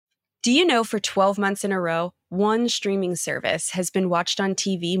Do you know for 12 months in a row, one streaming service has been watched on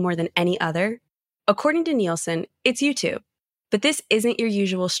TV more than any other? According to Nielsen, it's YouTube. But this isn't your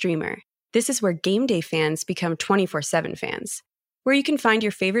usual streamer. This is where game day fans become 24/7 fans, where you can find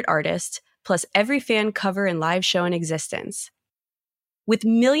your favorite artist, plus every fan cover and live show in existence. With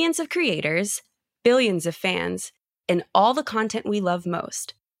millions of creators, billions of fans, and all the content we love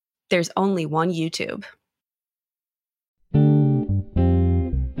most, there's only one YouTube.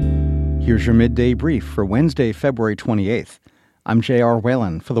 Here's your midday brief for Wednesday, February 28th. I'm J.R.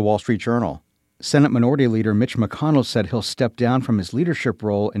 Whalen for The Wall Street Journal. Senate Minority Leader Mitch McConnell said he'll step down from his leadership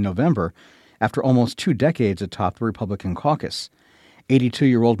role in November after almost 2 decades atop the Republican caucus.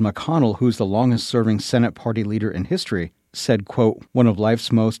 82-year-old McConnell, who's the longest-serving Senate party leader in history, said, quote, "One of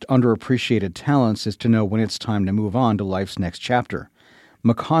life's most underappreciated talents is to know when it's time to move on to life's next chapter."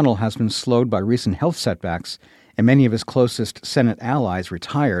 McConnell has been slowed by recent health setbacks, and many of his closest Senate allies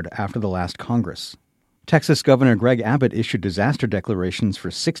retired after the last Congress. Texas Governor Greg Abbott issued disaster declarations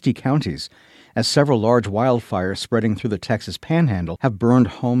for 60 counties as several large wildfires spreading through the Texas Panhandle have burned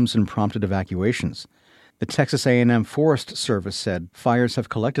homes and prompted evacuations. The Texas A&M Forest Service said fires have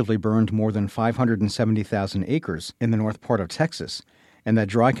collectively burned more than 570,000 acres in the north part of Texas, and that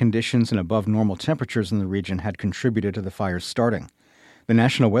dry conditions and above normal temperatures in the region had contributed to the fires starting. The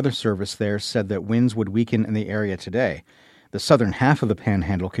National Weather Service there said that winds would weaken in the area today. The southern half of the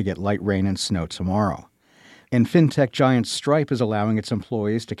Panhandle could get light rain and snow tomorrow. And fintech giant Stripe is allowing its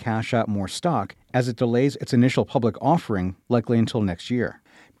employees to cash out more stock as it delays its initial public offering, likely until next year.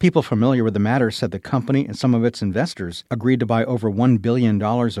 People familiar with the matter said the company and some of its investors agreed to buy over $1 billion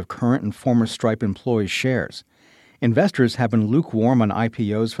of current and former Stripe employees' shares. Investors have been lukewarm on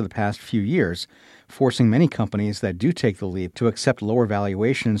IPOs for the past few years, forcing many companies that do take the leap to accept lower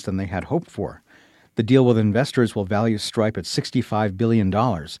valuations than they had hoped for. The deal with investors will value Stripe at $65 billion.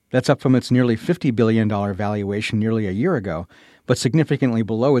 That's up from its nearly $50 billion valuation nearly a year ago, but significantly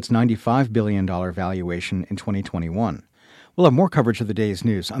below its $95 billion valuation in 2021. We'll have more coverage of the day's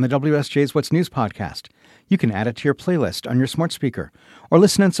news on the WSJ's What's News podcast. You can add it to your playlist on your smart speaker or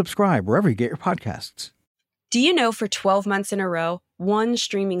listen and subscribe wherever you get your podcasts. Do you know for 12 months in a row, one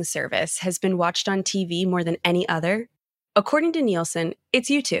streaming service has been watched on TV more than any other? According to Nielsen, it's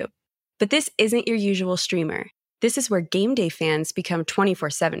YouTube. But this isn't your usual streamer. This is where game day fans become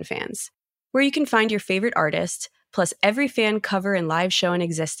 24/7 fans, where you can find your favorite artist, plus every fan cover and live show in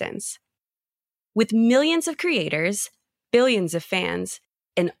existence. With millions of creators, billions of fans,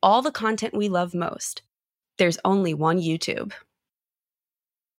 and all the content we love most, there's only one YouTube.